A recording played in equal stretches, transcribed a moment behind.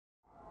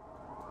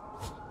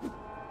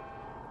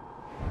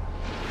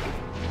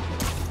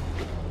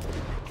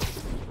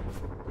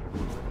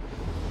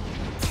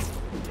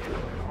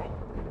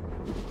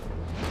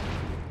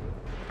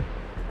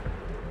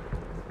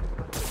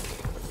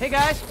Hey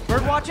guys,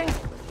 bird watching?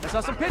 I saw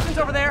some pigeons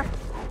over there.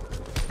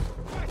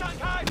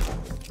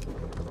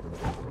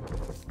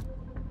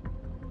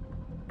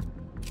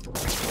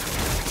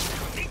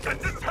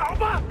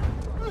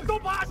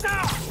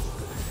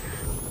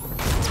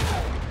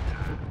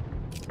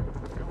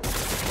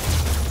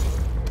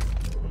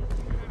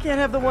 Can't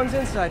have the ones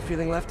inside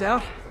feeling left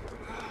out.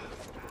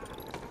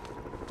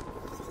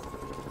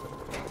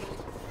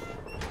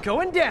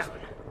 Going down.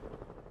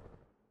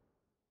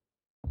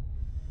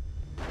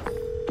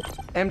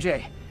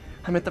 MJ,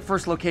 I'm at the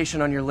first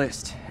location on your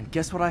list, and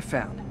guess what I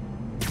found?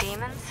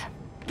 Demons?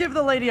 Give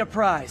the lady a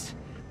prize.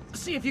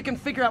 See if you can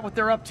figure out what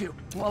they're up to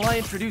while I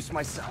introduce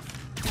myself.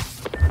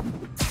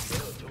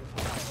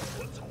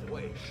 我从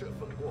未侍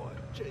奉过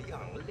这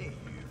样乐于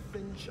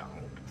分享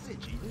自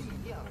己力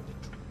量的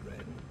主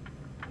人。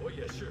我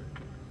也是，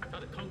他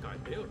的慷慨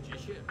没有极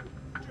限。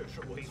这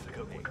是我此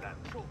刻滚蛋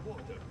受过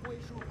的归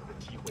属感的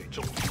机会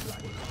终于来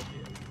了。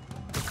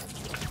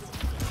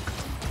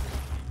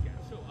感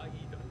受爱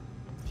意的，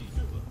记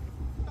住了。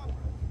当然，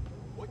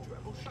我绝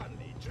不擅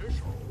离职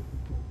守。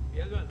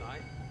别乱来，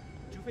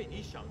除非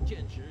你想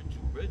坚持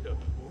主人的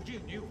无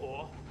尽怒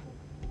火。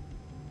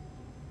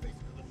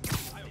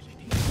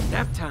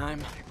Nap time.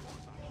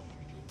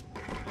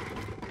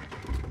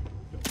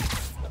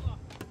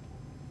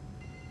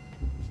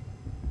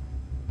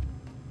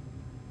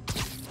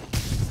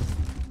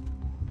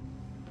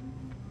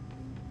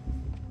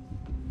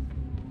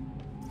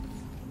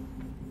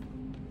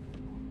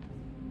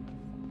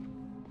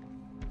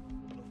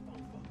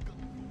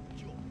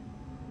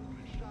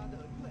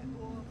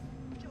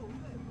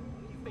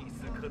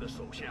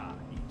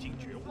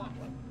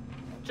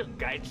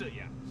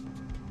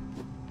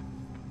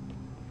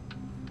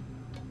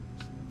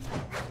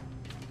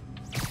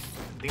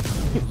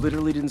 You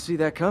literally didn't see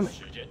that coming.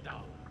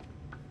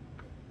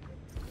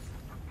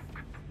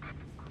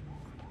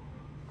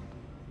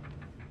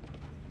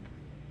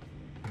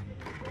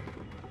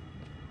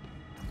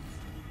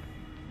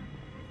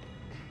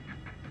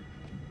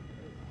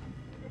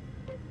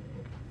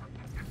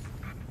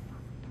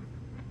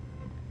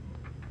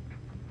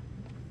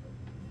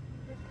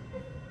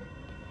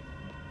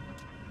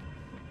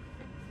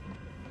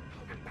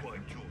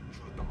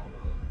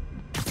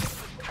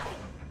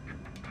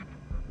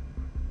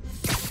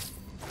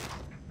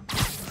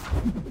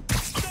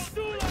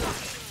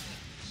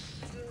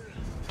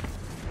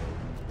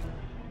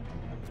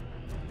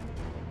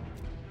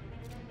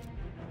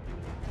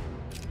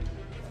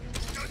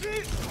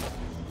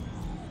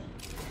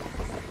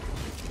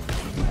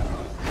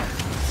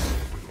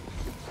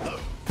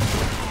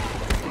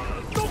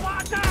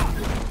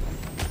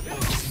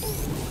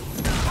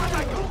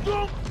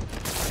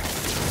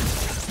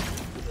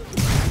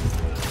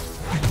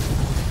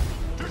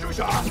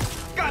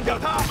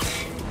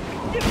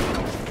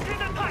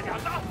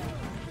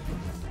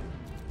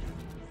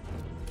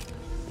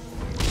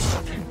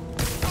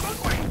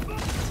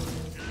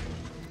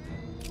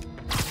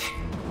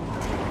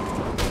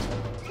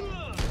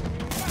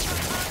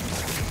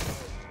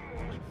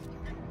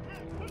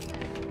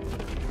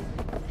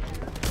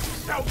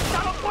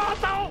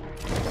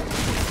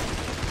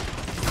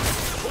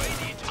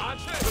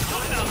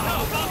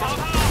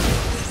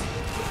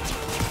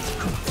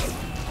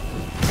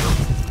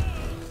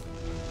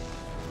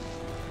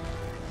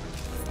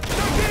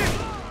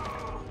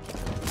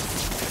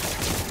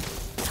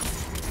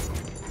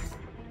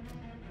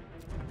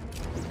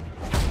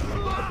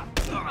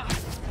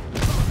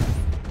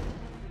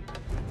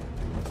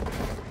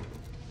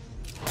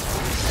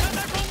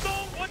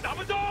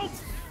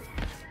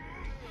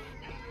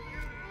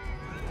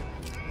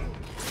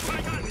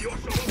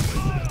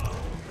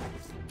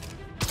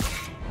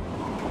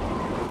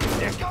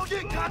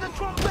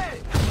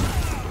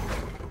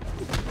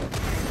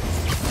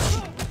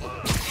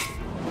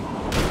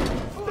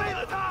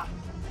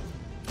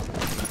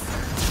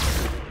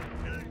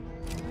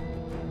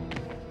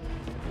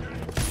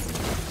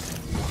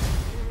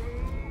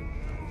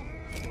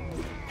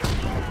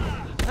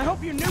 I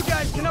hope you new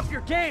guys can up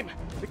your game,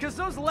 because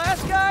those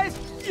last guys,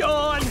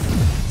 yawn!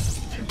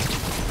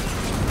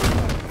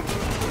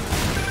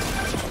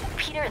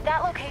 Peter,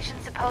 that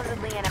location's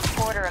supposedly an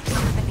importer of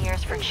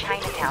souvenirs for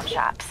Chinatown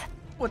shops.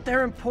 What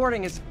they're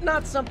importing is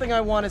not something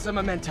I want as a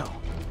memento.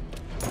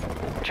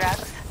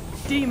 Drugs?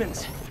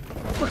 Demons.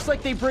 Looks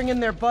like they bring in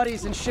their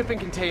buddies in shipping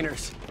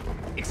containers.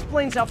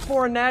 Explains how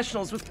foreign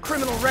nationals with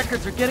criminal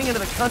records are getting into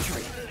the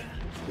country.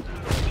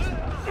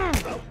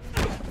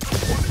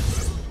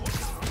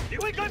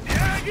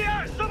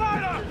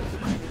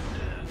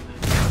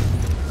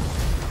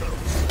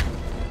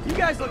 You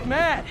guys look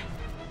mad.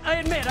 I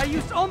admit, I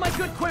used all my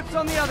good quips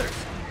on the others,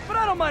 but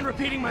I don't mind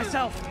repeating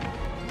myself.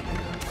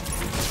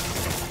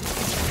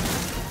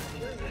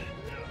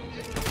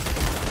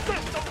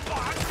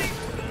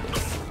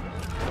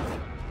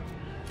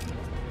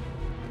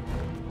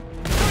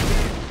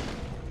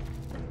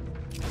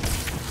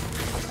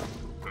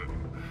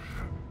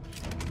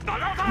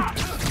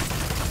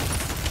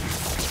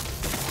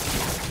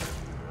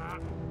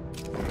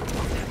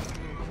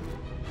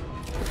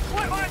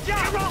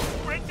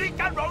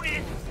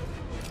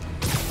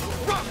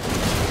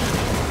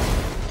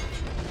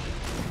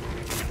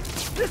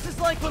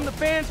 like when the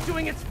band's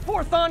doing its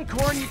 4th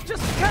encore and you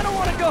just kind of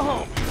want to go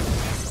home.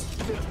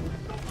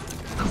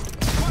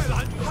 快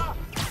拦住他！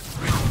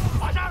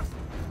马上！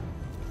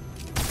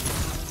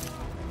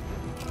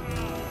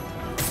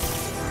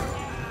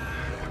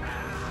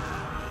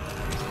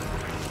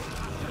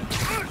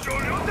手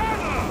榴弹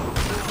了！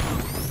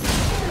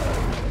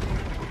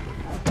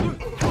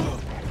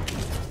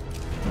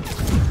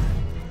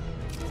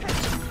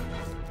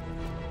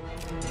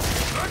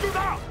拦住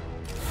他！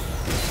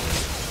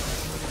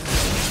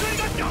这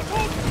个小偷！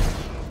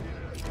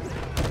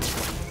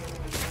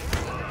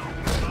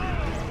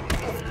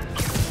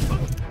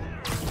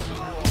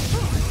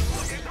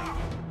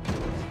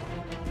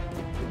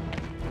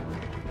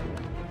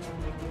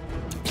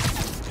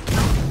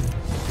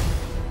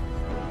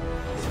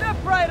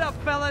 Right up,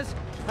 fellas.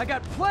 I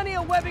got plenty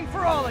of webbing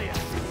for all of you.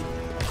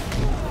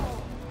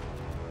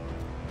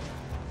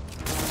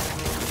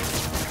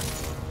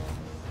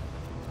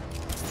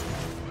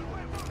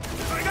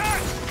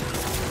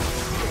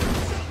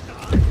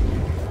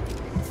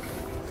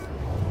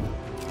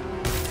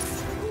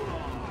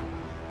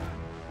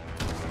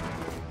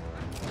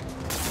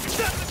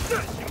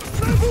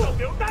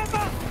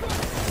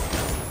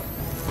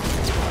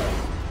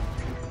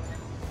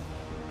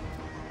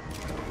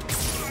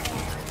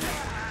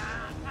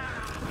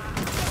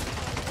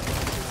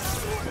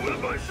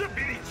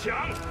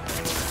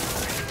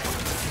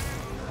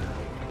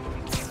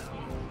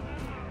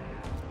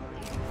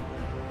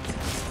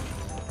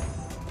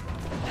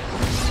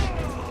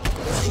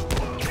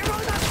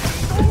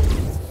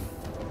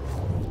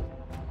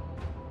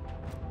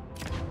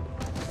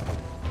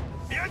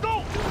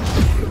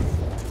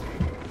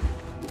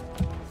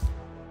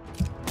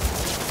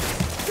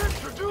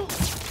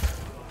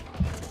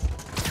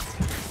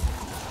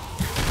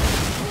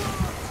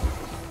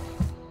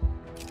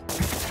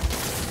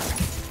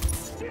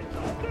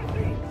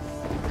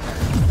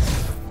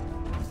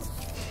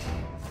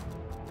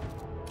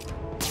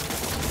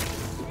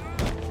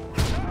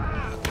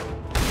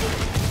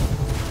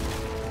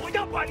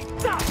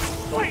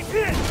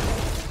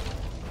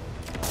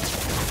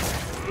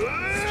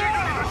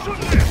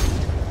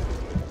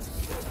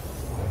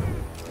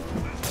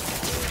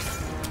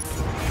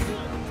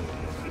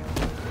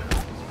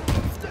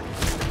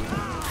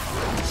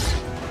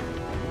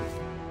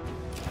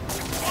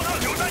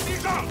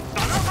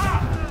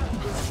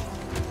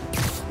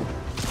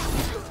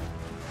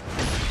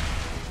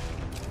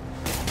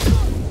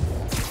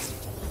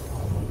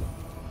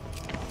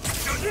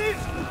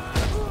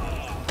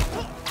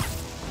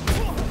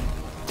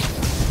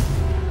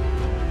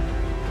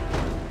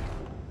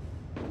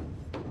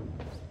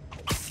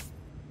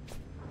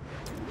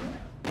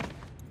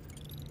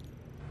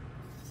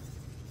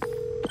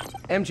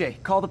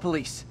 MJ, call the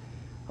police.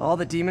 All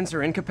the demons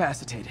are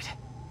incapacitated.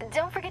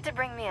 Don't forget to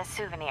bring me a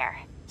souvenir.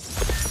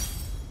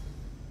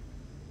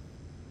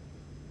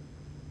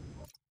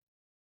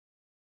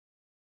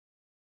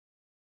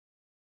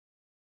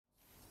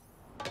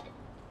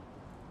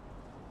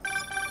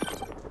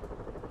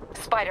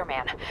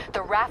 Spider-Man,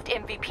 the Raft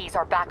MVPs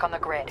are back on the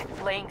grid,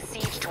 laying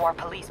siege to our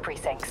police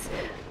precincts.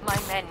 My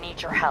men need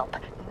your help,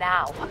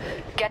 now.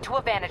 Get to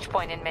a vantage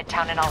point in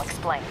Midtown and I'll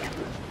explain.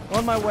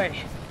 On my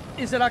way.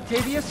 Is it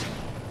Octavius?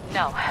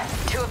 No,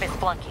 2 of his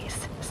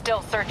flunkies.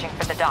 Still searching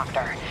for the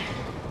doctor.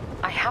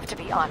 I have to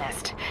be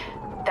honest.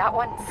 That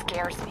one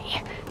scares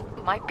me.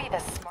 Might be the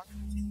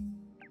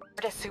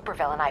smartest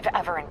supervillain I've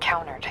ever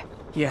encountered.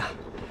 Yeah,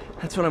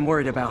 that's what I'm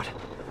worried about.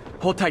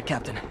 Hold tight,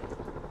 Captain.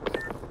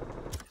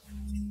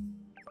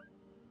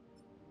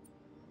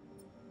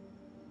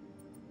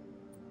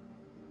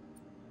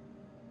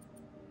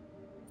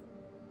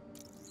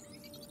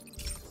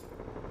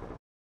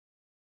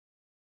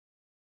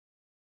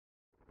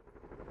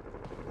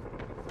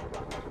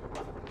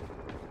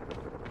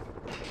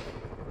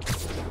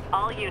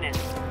 All units,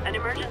 an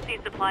emergency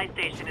supply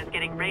station is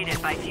getting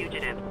raided by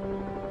fugitives.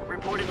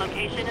 Reported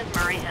location is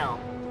Murray Hill.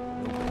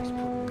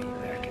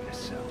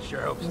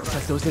 Looks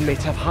like those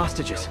inmates have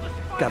hostages.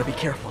 Gotta be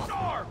careful.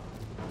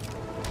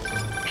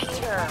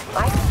 Peter,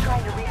 I've been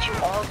trying to reach you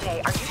all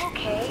day. Are you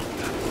okay?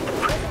 The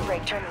prison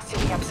raid turned the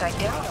city upside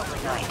down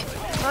overnight.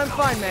 I'm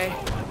fine, May.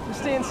 I'm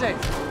staying safe.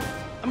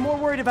 I'm more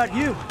worried about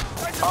you.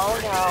 Oh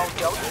no,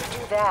 don't you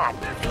do that.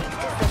 Feast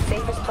is the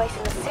safest place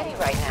in the city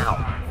right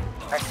now.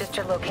 Our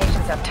sister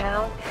locations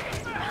uptown?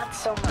 Not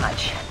so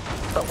much.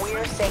 But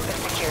we're safe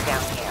and secure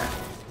down here.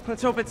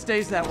 Let's hope it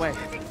stays that way.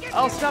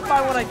 I'll stop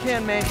by when I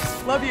can, May.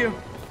 Love you.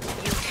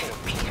 You too,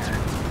 Peter.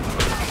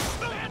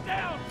 Stand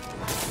down!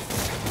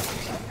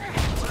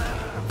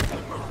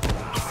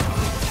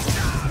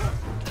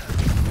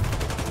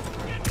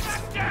 Get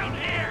back down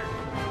here!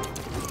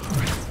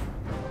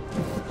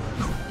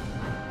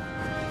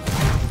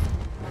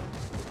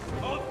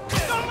 Oh,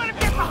 don't let him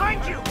get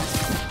behind you!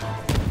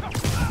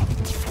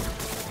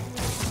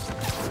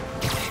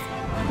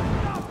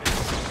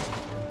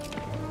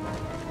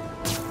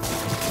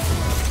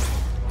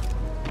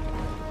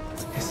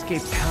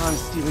 Escaped cons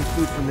stealing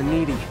food from the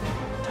needy.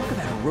 Talk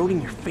about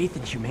eroding your faith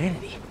in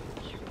humanity.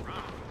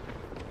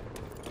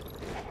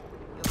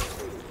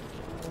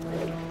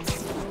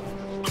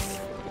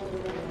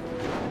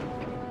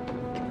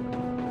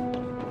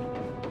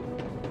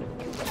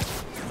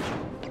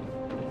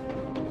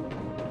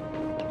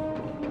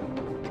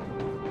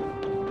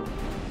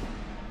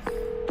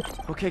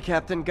 Okay,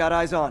 Captain, got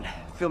eyes on.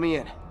 Fill me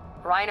in.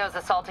 Rhino's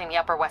assaulting the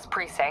Upper West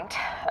Precinct.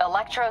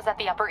 Electro's at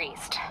the Upper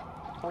East.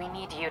 We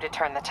need you to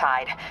turn the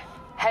tide.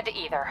 Head to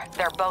either.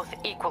 They're both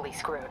equally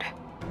screwed.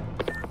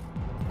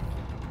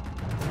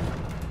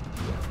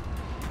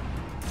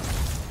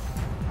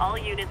 All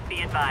units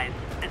be advised.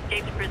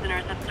 Escaped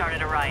prisoners have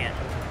started a riot.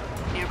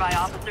 Nearby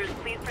officers,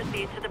 please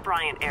proceed to the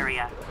Bryant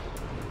area.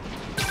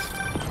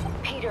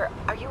 Peter,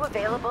 are you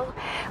available?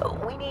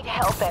 We need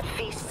help at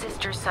Feast's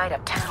sister's side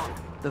uptown.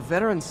 The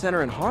Veterans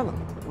Center in Harlem.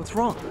 What's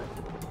wrong?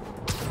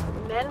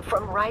 Men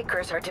from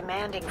Rikers are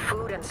demanding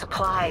food and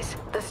supplies.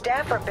 The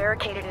staff are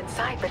barricaded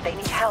inside, but they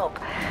need help.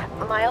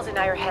 Miles and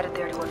I are headed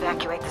there to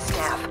evacuate the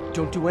staff.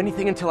 Don't do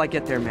anything until I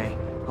get there, May.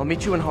 I'll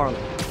meet you in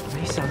Harlem.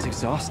 May sounds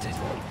exhausted.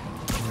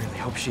 I really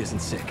hope she isn't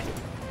sick.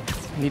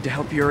 I need to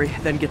help Yuri,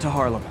 then get to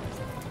Harlem.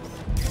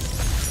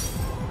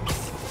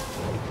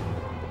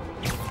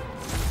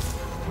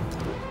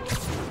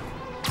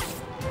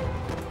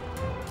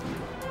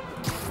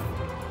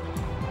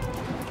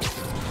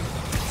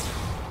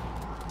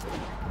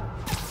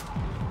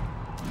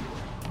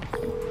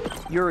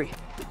 Yuri,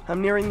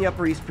 I'm nearing the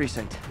Upper East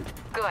Precinct.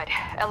 Good.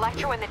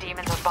 Electro and the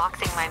demons are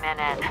boxing my men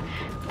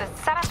in. The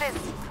setup is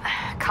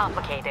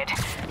complicated.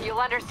 You'll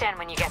understand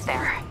when you get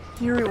there.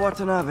 Yuri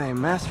Watanabe,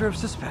 master of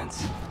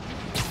suspense.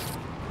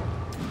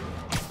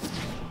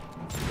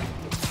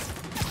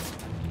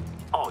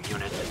 All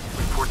units,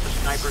 report the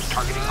snipers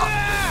targeting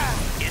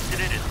officers.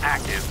 Incident is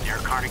active near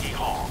Carnegie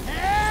Hall.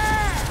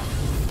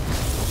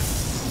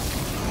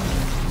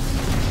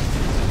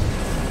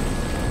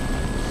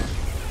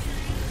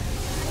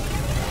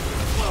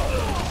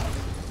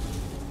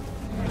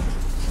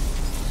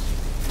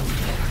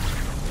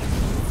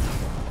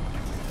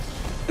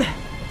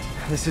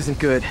 This isn't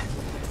good.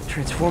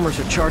 Transformers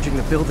are charging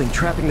the building,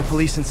 trapping the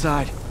police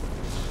inside.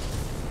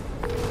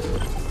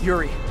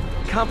 Yuri,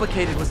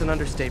 complicated was an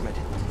understatement.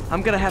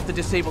 I'm gonna have to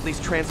disable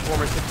these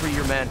transformers to free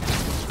your men.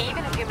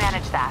 Even if you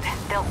manage that,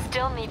 they'll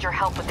still need your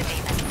help with the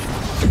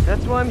demons.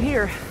 That's why I'm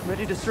here,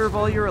 ready to serve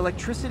all your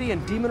electricity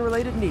and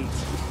demon-related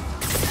needs.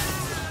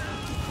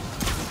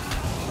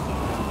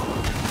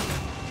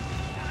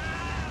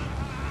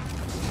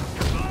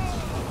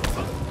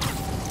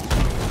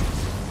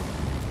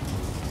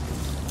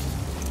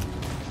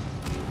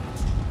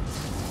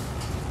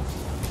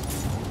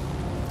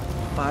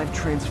 Five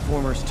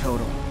transformers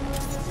total.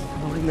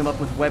 Loading them up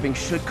with webbing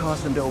should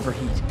cause them to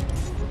overheat.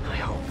 I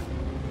hope.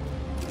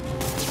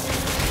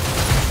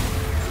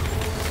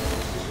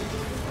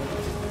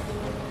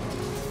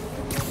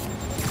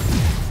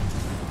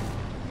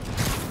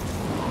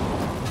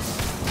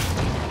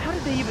 How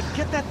did they even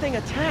get that thing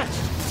attached?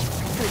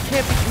 It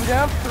can't be two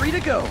down, 3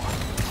 to go.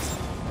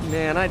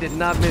 Man, I did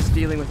not miss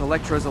dealing with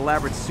Electro's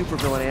elaborate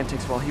supervillain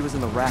antics while he was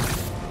in the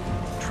raft.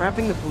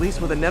 Trapping the police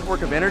with a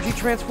network of energy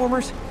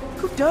transformers?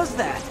 Who does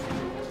that?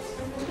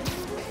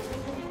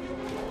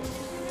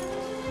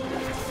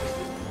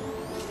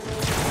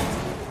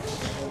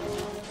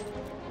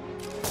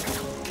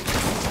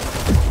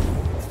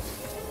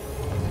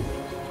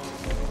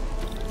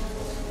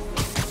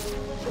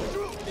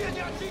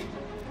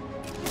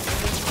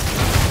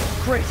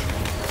 Great.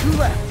 2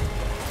 left.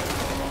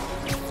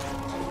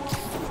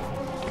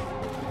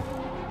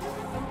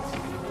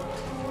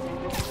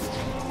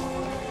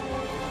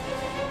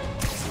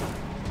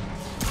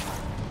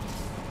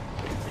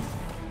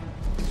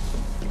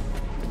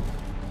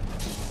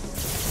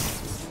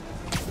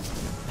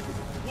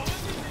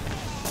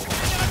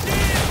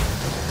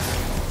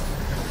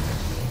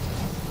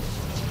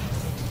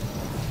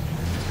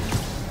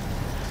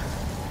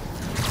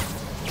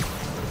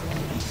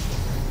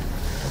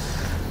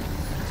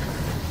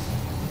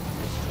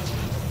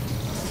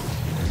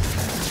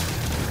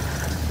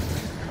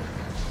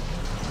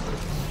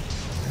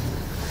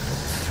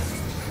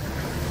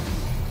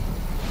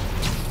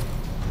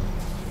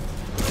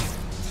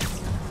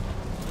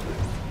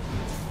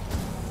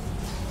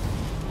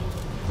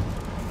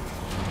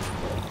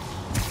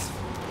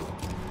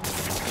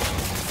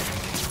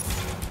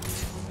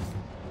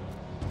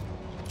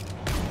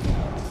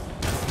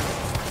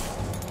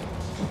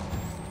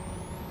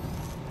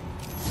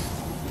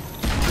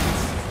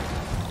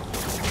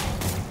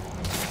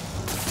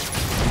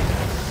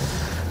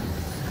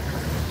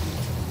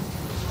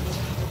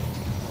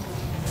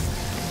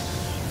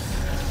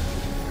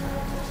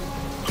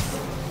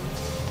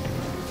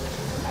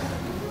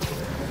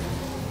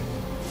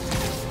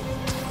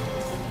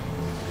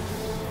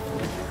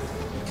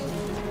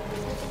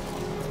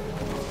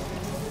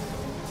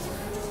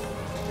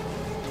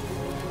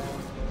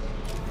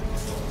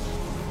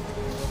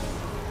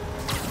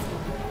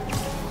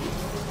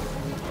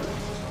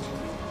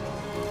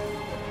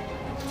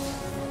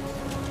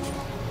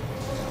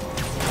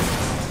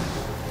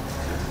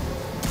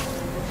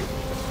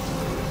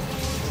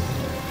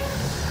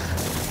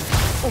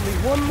 Only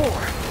one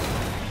more.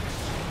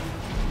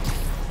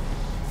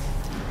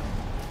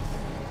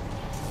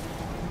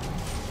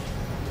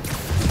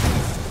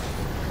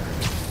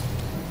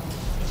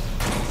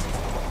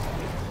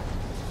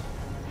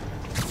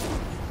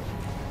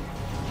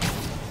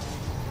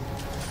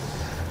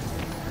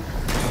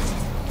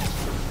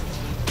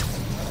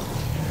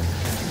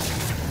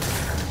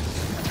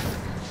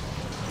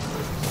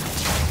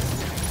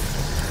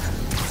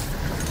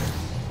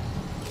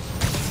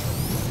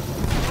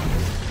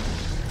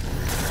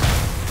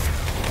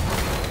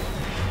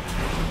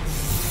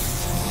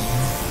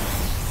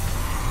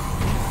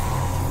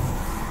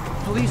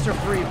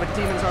 are free, but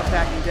demons aren't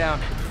backing down.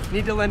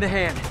 Need to lend a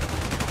hand.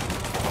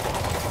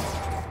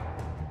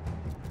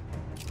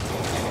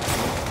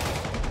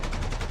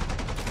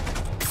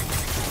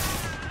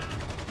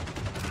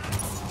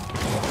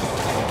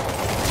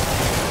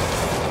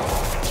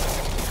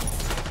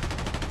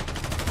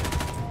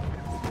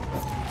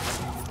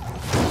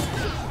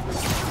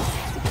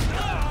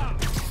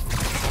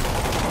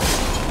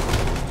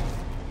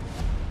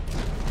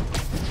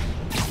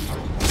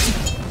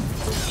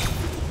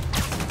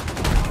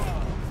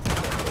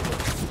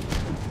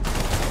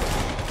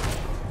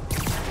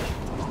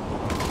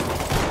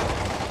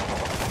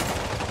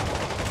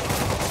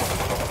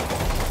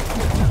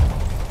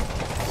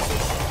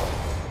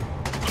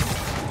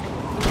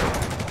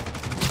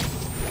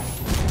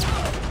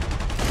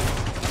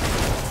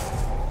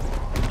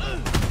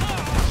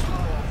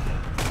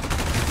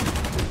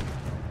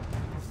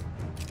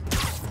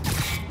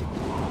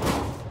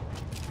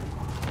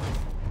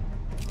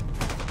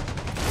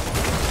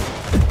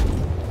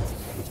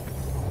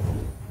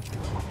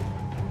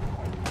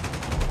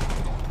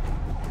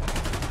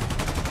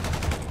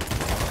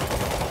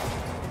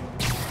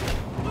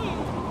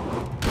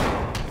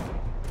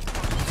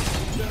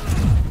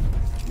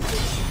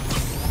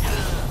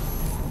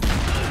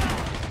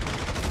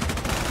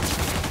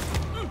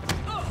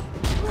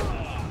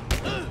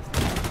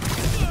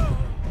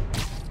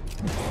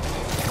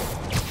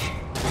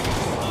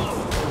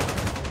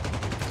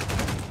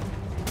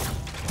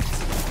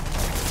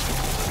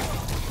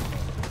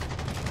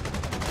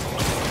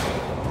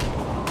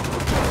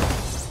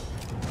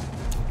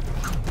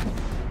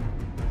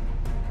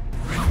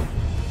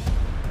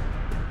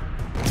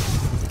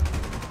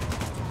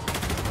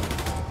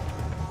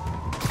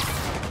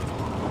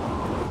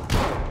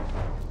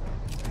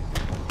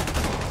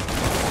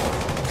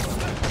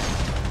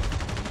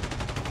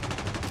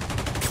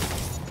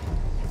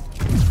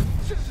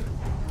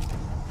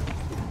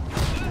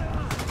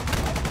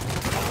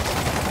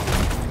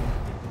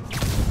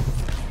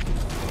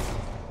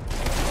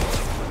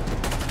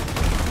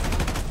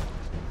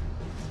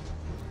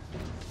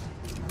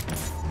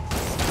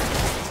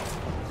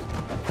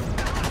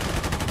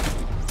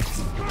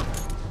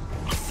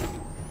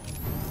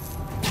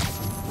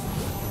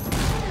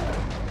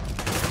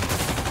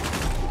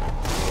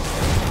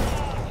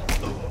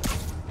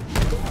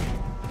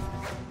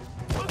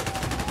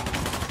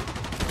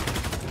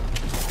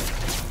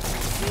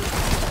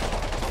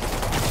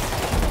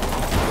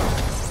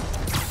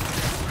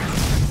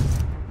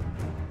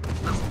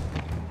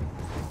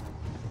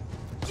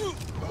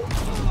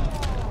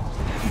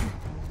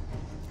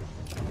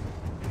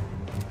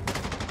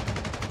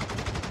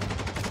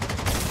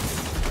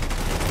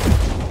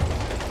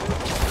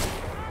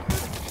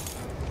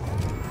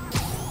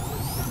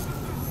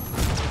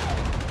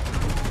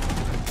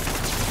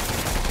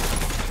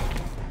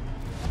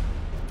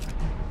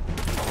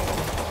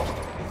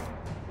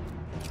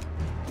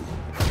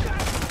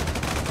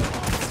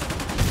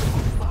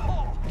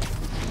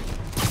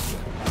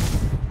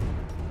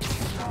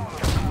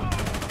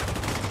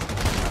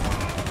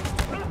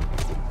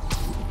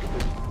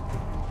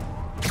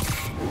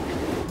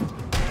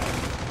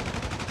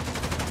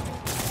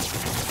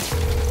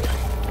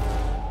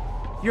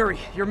 Yuri,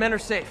 your men are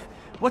safe.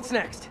 What's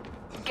next?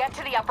 Get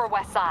to the Upper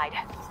West Side.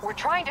 We're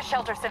trying to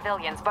shelter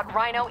civilians, but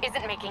Rhino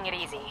isn't making it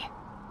easy.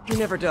 He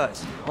never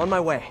does. On my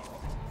way.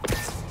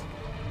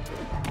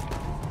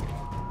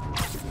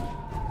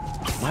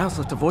 Miles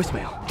left a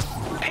voicemail.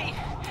 Pete!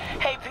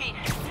 Hey, Pete.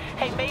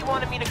 Hey, May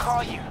wanted me to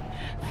call you.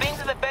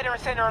 Things in the Veteran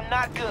Center are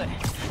not good.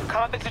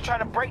 Convicts are trying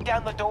to break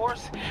down the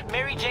doors.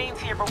 Mary Jane's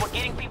here, but we're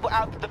getting people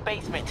out to the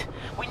basement.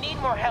 We need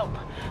more help.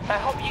 I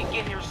hope you can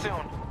get here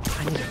soon.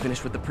 I need to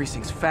finish with the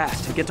precincts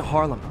fast and get to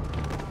Harlem.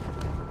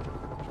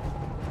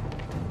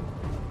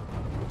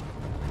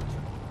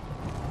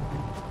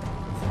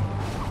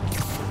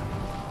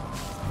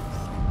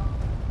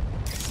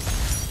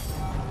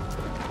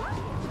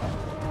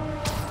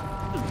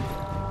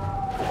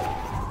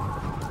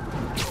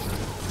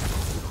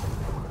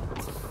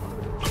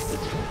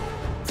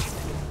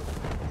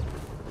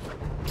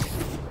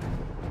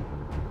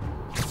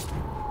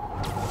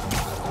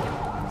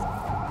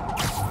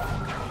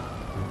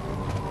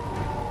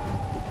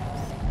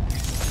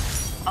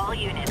 All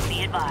units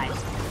be advised.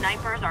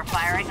 Snipers are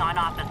firing on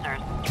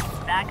officers.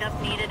 Backup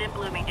needed in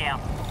Bloomingdale.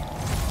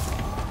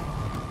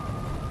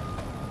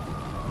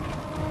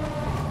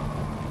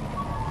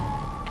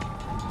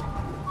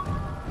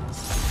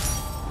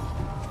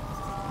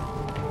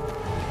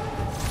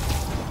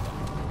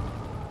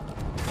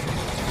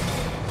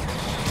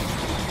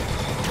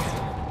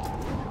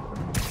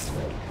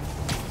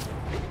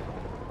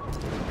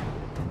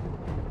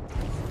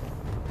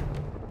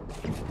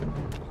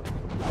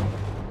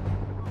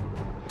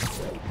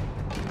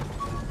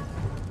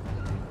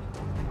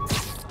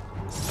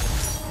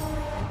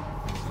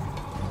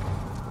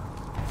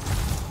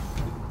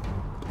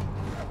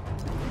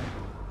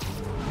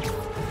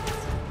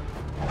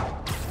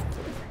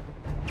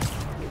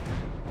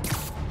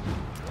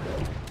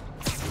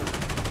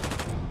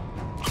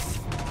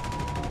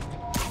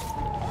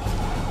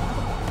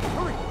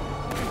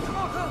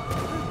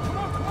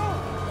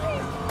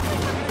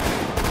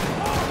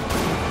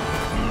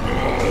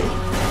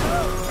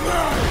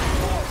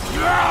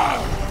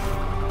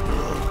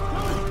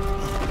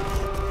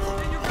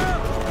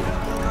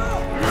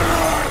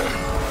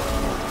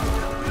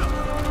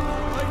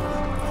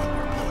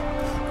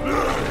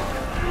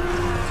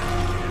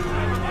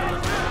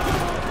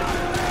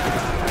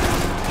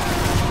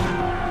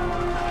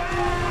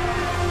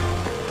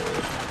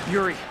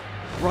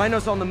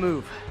 Rhino's on the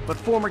move, but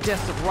former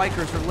guests of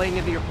Riker's are laying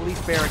into your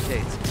police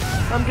barricades.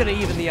 I'm gonna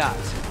even the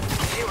odds.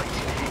 Do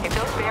it. If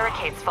those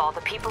barricades fall, the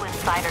people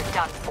inside are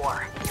done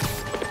for.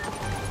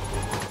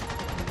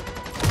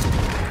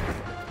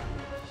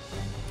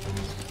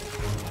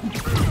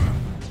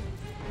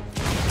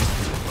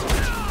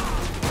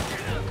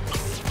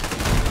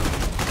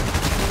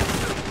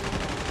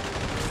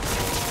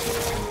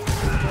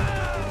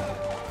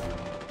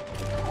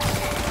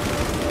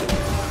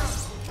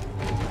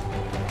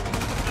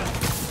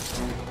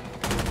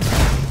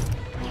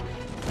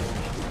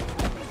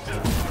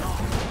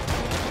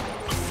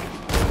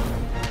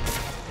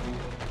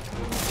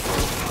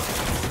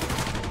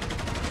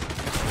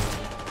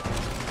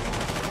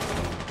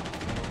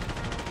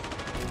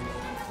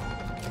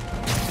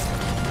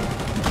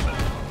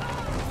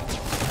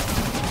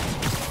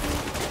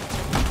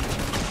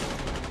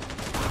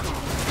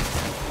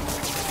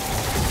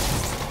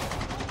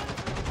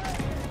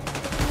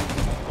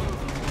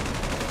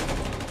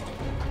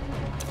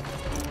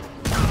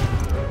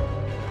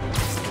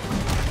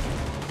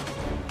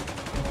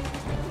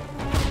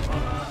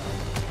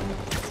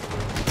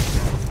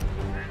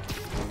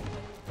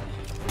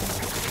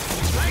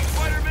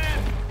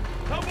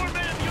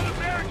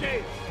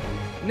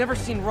 Never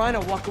seen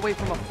Rhino walk away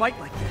from a fight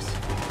like this.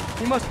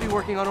 He must be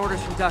working on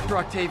orders from Dr.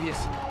 Octavius,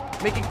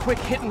 making quick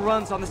hit and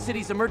runs on the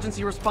city's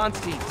emergency response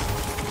teams.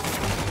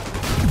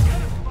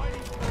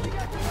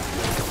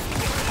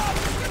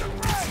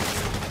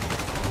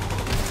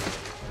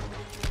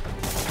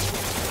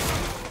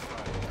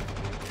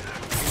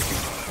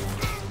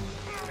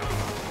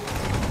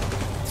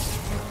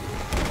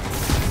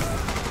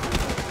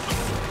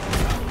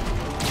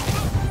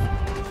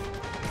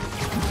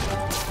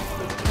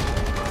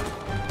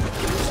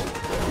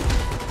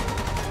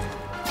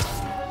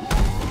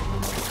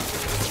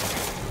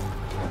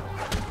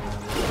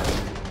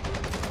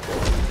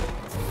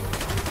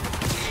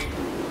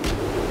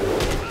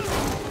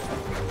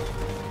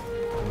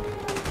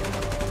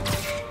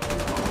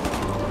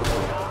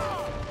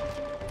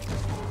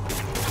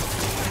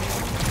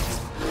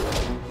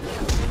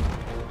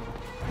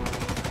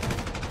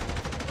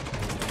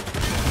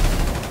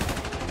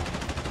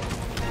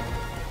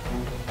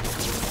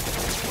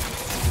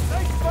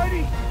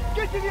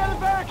 Get to the other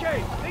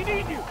barricade! They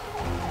need you!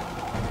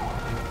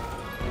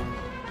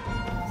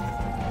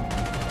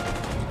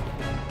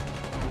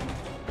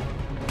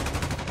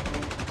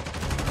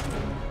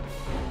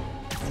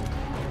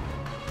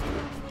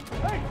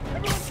 Hey!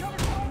 Everyone cover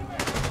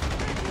Spider-Man!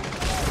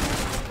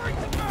 Break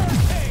the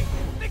barricade!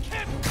 They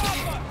can't stop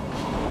us!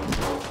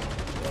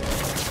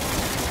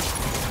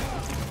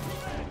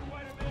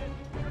 Spider-Man!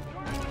 You're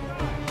turning the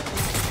tide!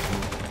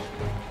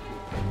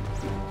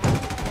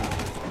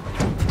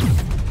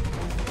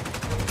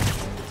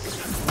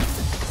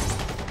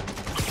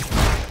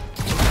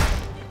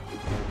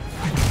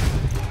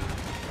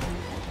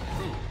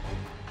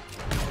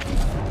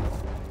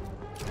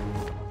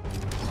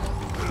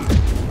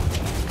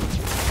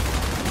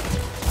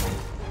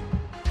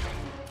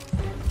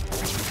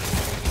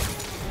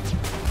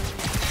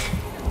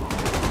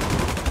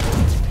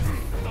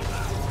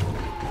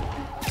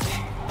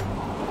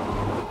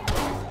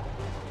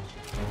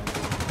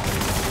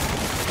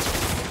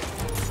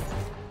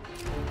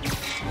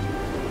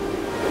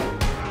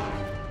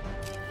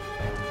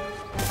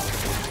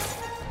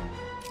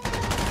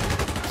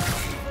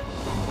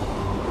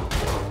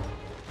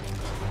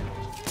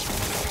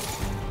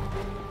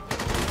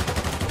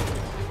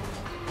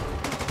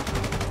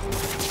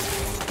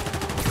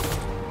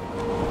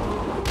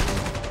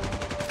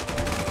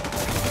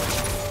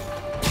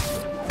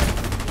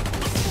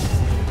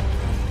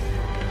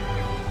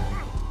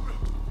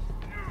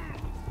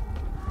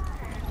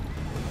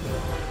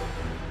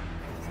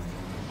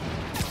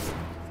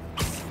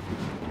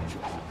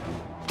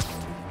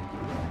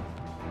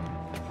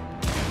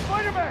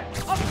 Spider-Man!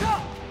 Up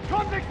top!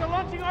 Convicts are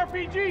launching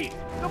RPGs!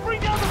 They'll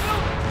bring down the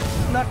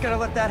building! Not gonna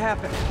let that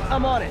happen.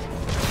 I'm on it.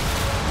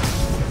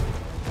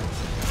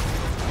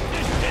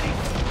 This city!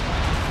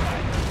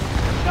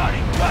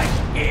 Starting right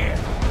here!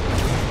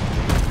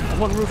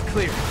 One roof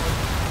clear.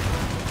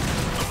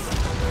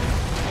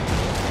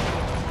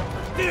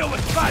 Deal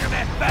with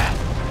Spider-Man fast!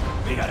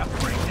 We gotta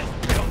bring this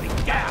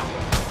building down!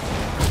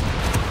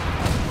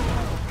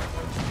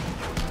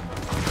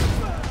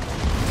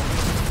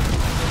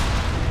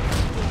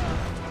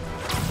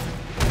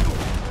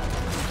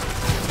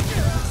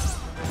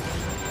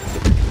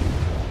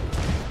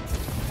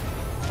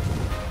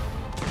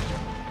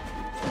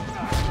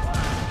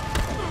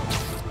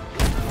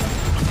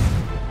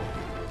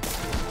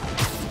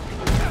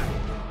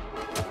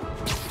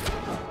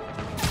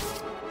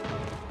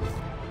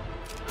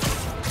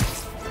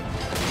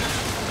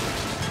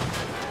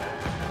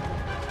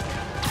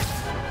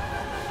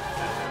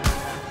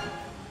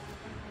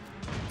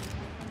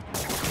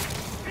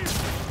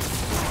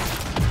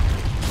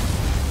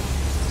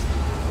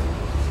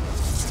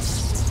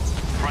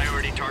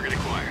 Target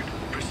acquired.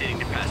 Proceeding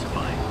to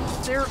pacify.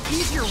 There are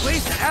easier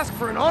ways to ask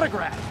for an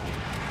autograph.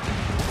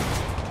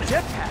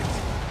 Jetpacks.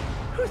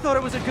 Who thought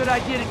it was a good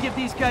idea to give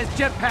these guys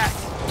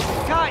jetpacks?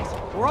 Guys,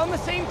 we're on the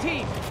same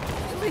team.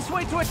 At least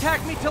wait to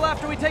attack me till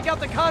after we take out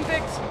the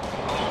convicts.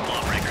 All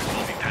lawbreakers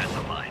will be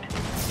pacified.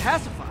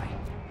 Pacify?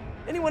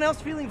 Anyone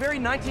else feeling very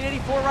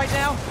 1984 right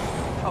now?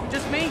 Oh,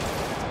 just me?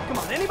 Come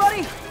on,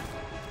 anybody?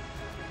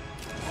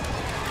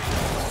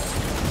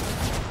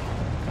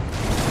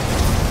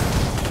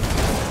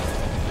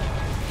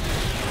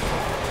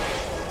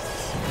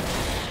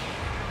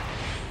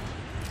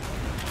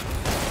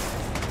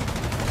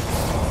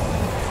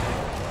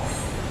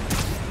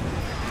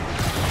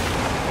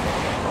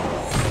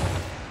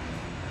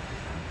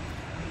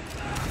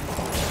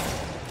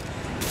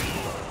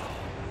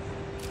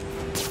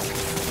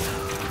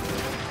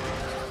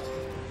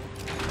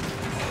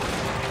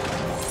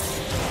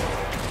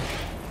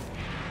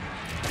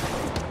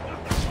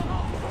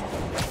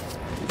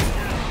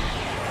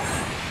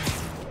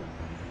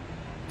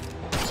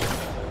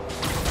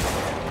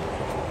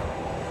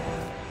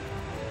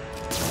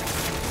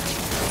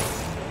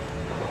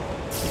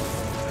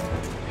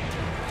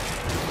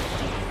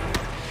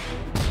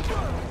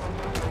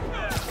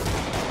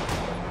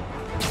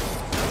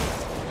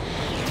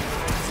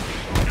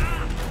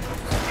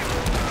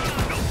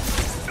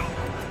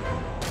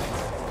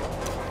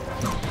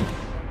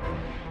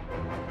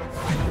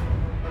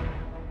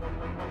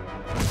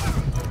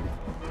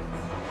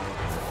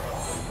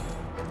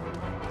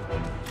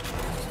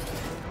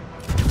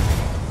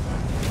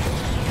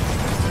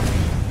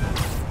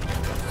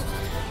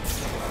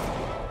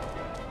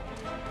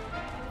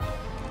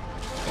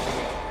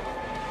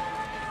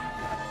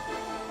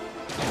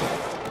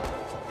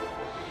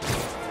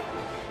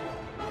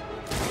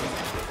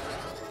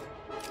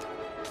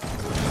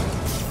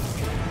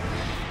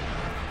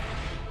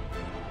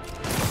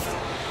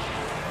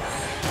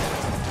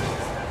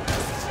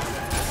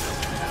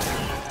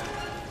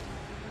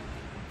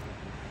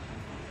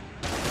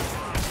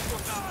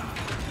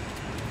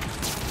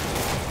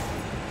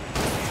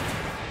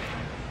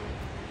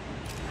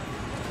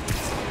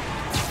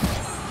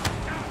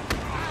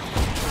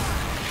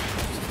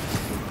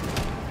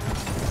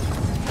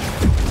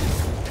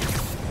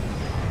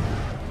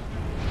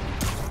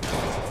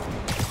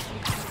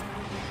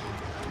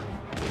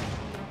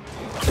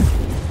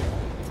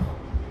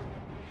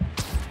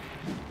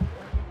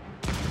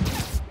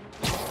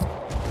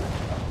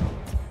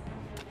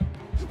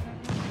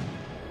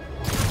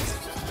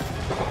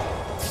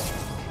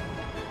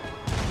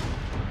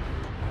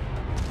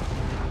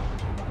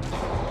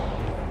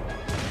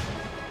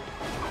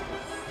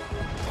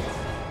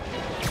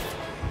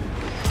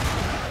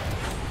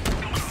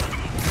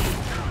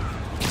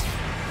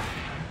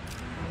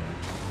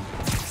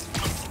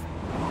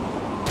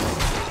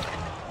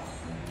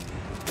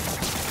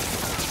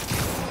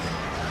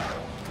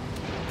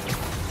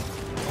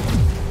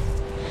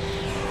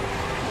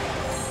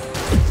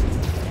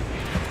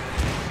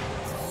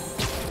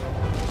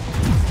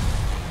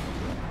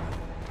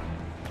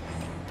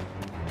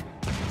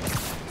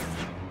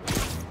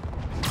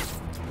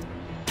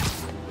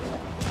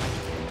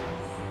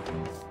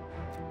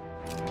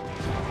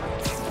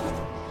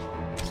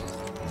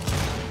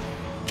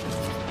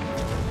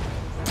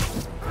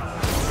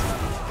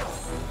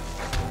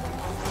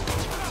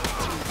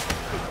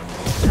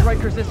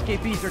 Riker's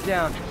escapees are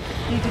down.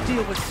 Need to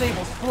deal with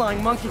Sable's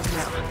flying monkeys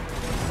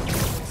now.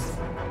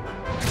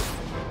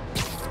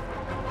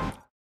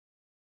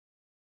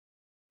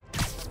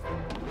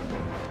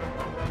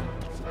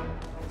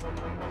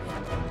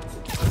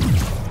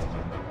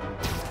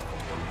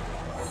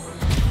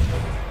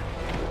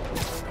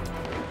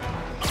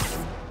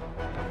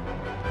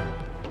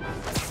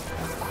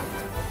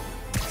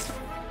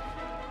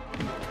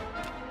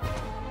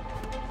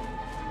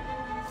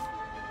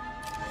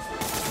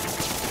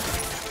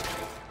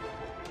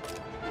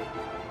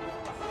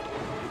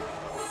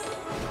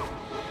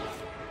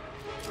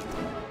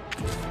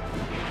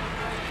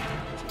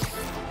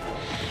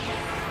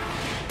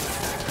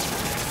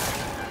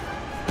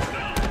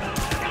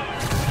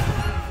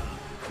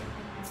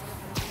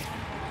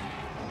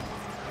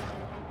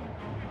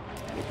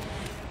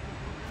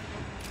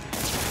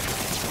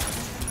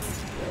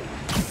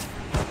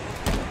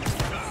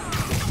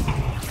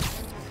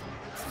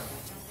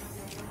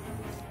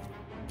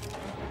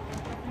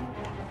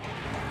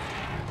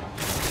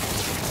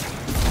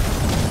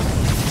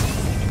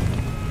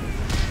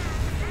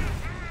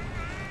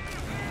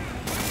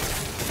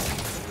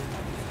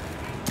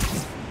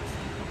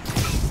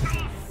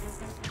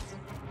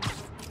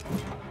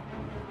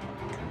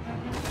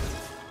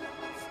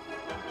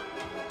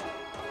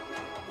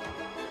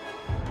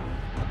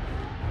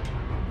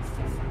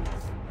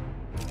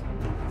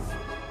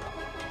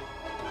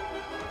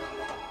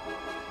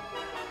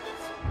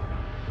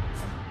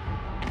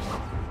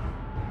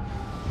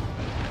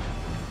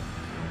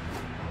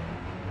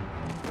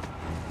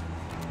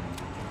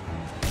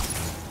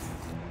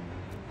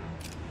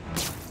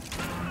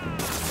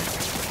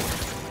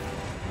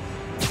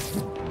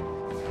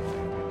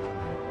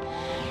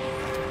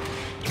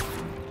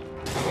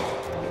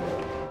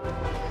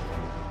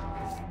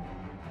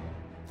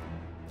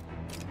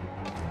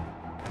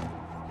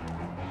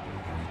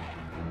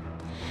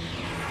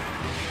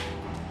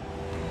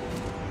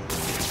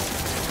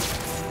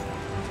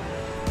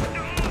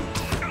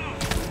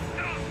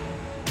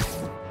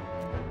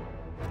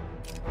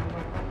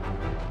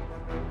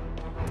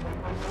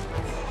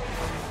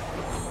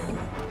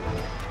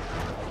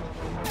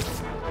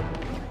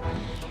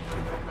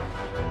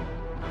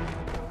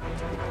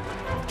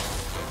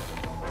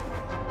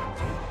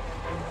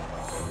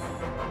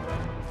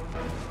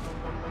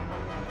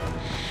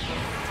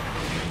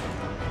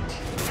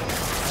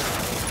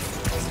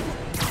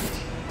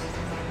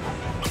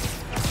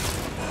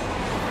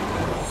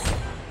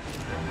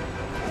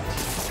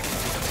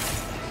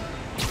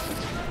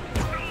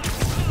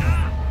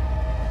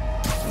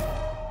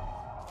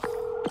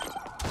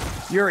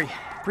 Yuri,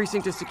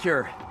 precinct is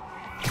secure.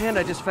 And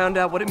I just found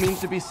out what it means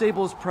to be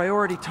Sable's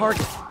priority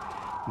target.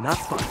 Not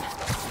fun.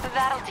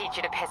 That'll teach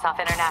you to piss off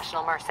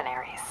international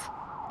mercenaries.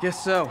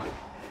 Guess so.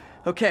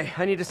 Okay,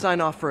 I need to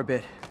sign off for a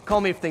bit. Call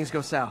me if things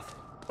go south.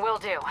 Will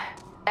do.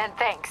 And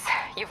thanks.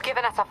 You've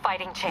given us a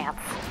fighting chance.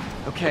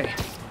 Okay.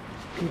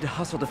 Need to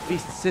hustle to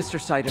Feast's sister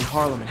site in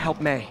Harlem and help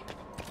May.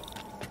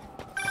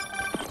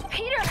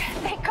 Peter,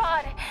 thank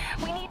God.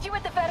 We need you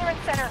at the Veterans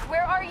Center.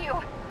 Where are you?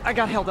 I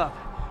got held up.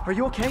 Are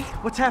you okay?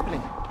 What's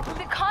happening?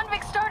 The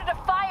convicts started a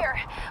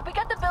fire. We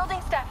got the building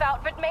staff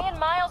out, but May and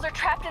Miles are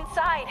trapped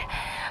inside.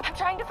 I'm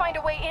trying to find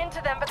a way into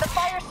them, but the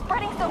fire's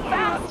spreading so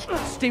fast.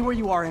 Stay where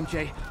you are,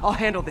 MJ. I'll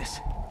handle this.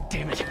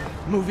 Damn it.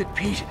 Move it,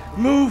 Pete.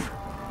 Move!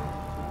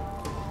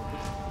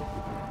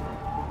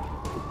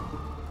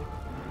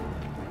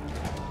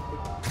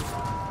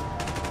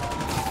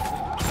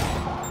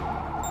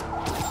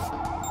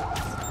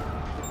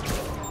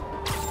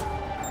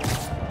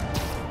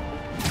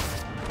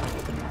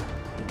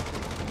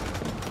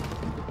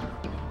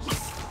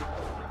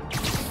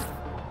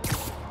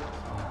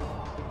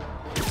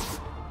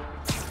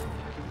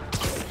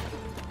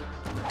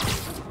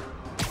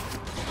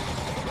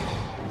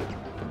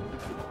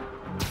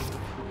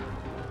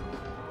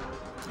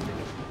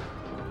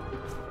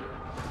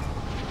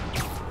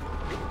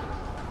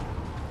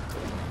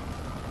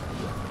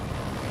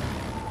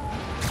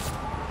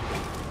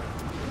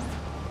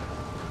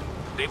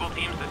 Sable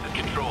teams, this is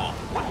Control.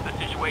 What's the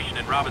situation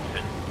in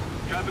Robinson?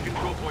 Traffic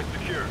control point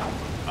secure.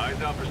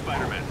 Eyes out for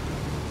Spider-Man.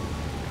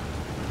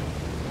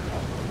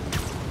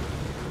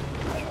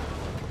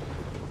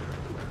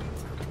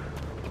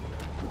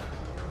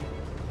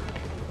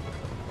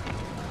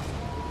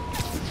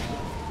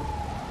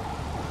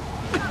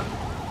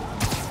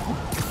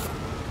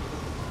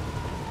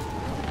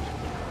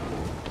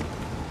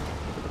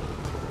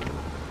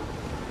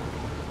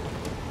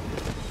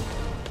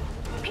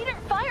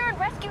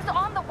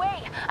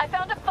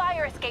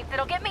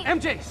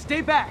 MJ,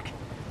 stay back!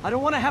 I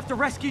don't want to have to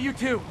rescue you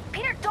too!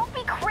 Peter, don't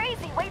be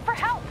crazy! Wait for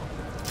help!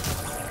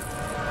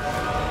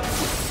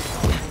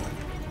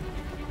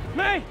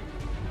 May!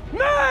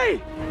 May!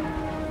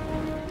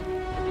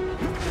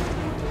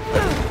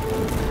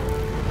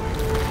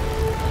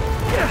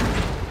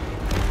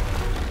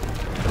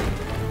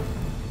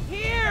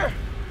 Here!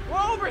 We're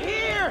over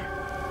here!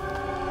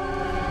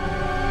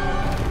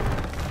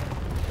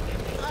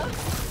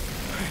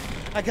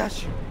 I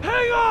got you.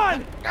 Hang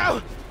on!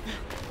 Ow!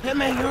 Hey,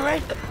 man, you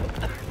alright?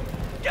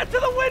 Get to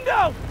the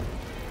window!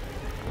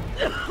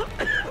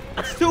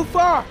 It's too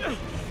far!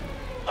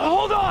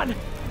 Hold on!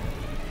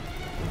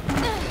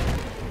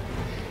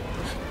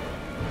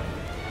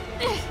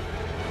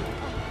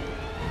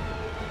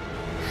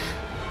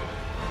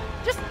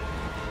 Just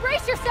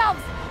brace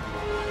yourselves!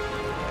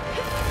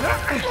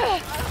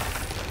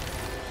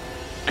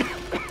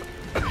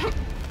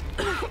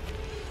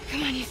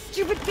 Come on, you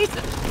stupid piece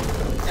of...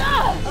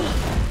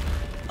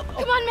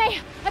 Come on,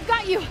 May! I've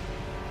got you!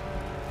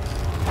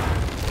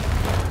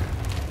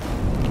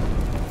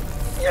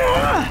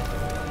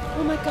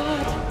 Oh my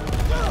God!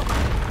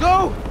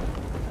 Go!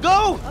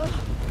 Go!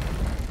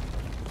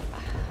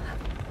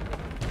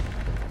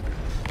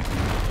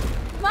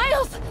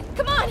 Miles!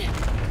 Come on!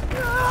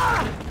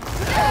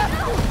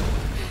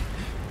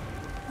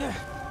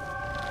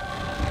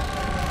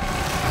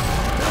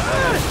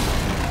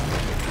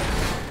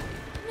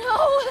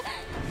 No!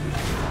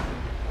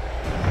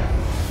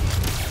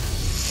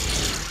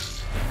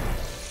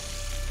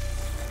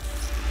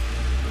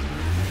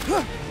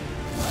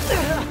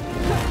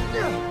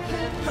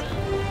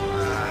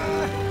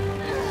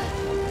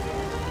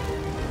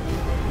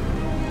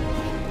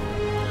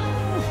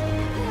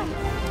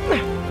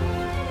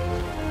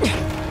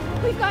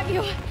 We've got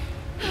you.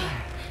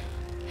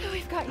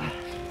 We've got you.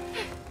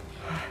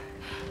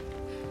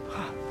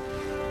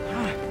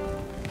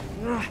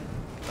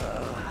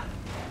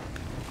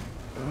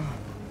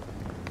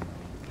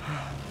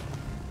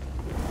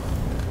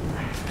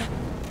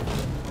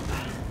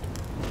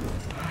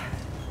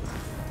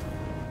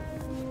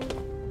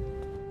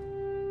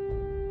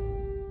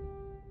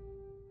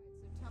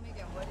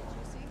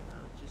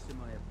 Just in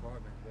my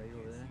apartment, right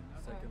over there,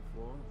 second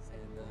floor,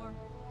 and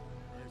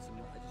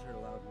I just heard a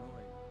loud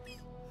noise.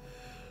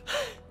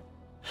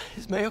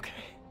 Is May okay?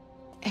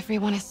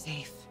 Everyone is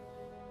safe.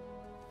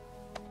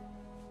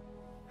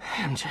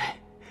 MJ,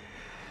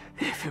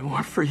 if it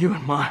weren't for you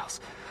and Miles,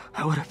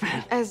 I would have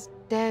been... As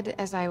dead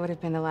as I would have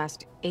been the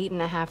last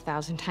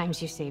 8,500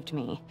 times you saved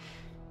me.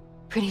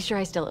 Pretty sure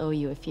I still owe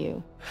you a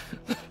few.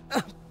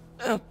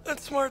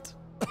 That's smart.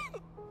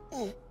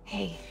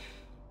 Hey.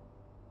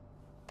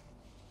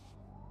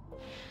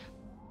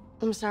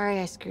 I'm sorry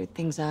I screwed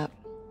things up.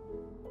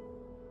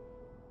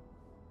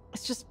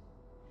 It's just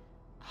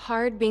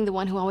hard being the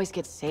one who always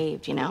gets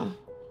saved, you know?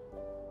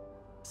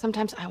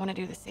 Sometimes I want to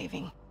do the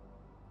saving.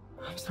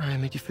 I'm sorry I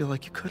made you feel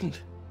like you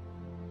couldn't.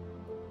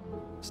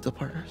 Still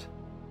partners?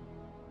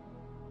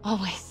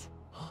 Always.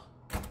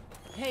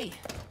 Hey.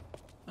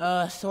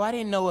 So I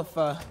didn't know if,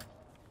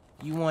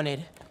 you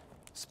wanted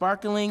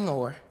sparkling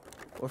or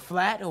or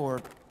flat,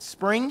 or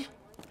spring,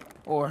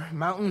 or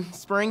mountain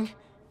spring.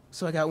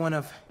 So I got one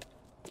of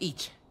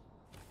each.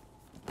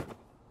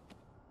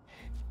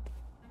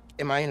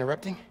 Am I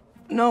interrupting?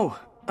 No,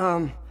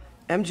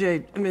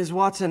 MJ, Ms.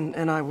 Watson,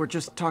 and I were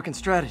just talking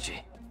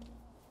strategy.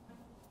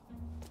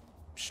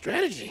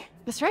 Strategy?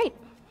 That's right.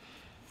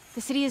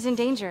 The city is in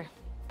danger.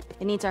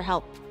 It needs our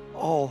help.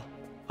 All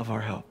of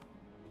our help.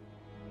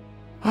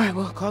 All right,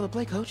 well, call the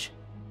play, coach.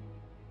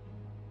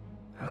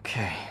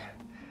 Okay.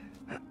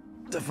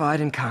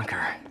 Divide and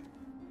conquer.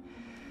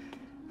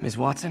 Ms.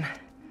 Watson,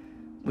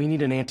 we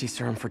need an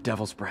anti-serum for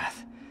Devil's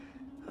Breath.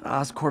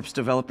 Oscorp's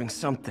developing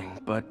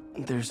something, but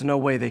there's no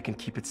way they can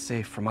keep it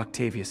safe from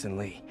Octavius and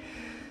Lee.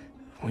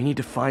 We need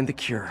to find the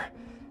cure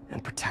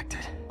and protect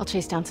it. I'll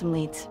chase down some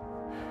leads.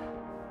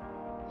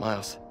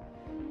 Miles,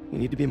 you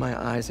need to be my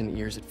eyes and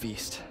ears at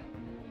Feast.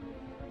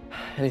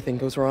 Anything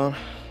goes wrong,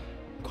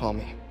 call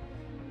me.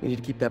 We need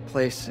to keep that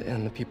place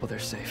and the people there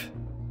safe.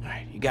 All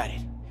right, you got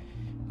it.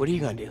 What are you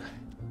gonna do?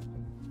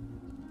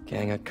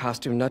 Gang at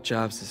Costume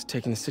Nutjobs is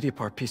taking the city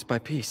apart piece by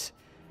piece.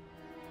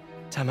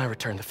 Time I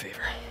return the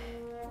favor.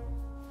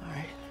 All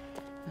right.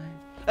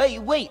 Hey,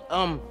 wait,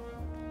 how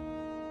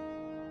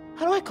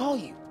do I call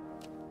you?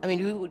 I mean,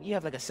 do you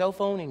have like a cell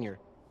phone in your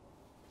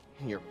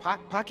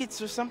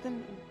pockets or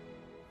something?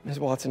 Ms.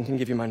 Watson can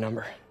give you my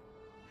number.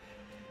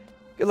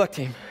 Good luck,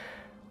 team.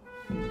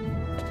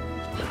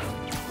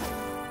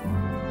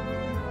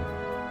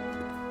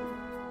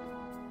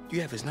 You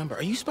have his number.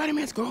 Are you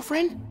Spider-Man's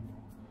girlfriend?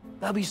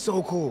 That'd be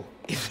so cool.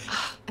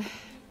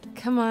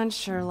 Come on,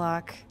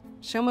 Sherlock.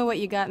 Show me what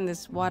you got in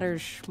this water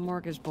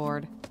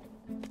smorgasbord.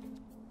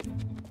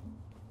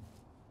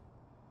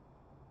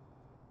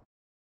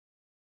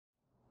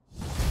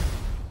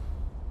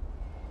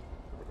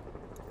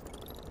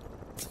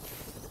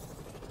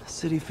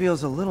 The city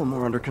feels a little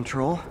more under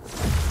control.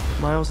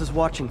 Miles is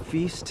watching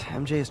Feast,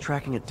 MJ is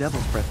tracking a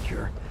Devil's Breath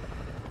cure.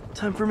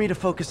 Time for me to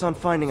focus on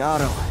finding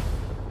Otto.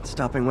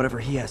 Stopping whatever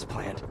he has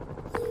planned.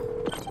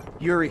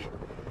 Yuri,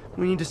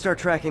 we need to start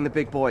tracking the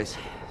big boys.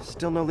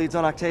 Still no leads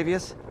on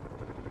Octavius?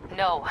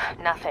 No,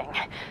 nothing.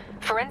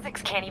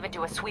 Forensics can't even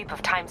do a sweep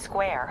of Times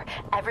Square.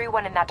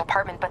 Everyone in that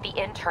department but the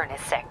intern is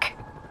sick.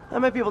 I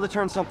might be able to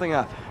turn something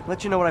up.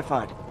 Let you know what I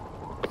find.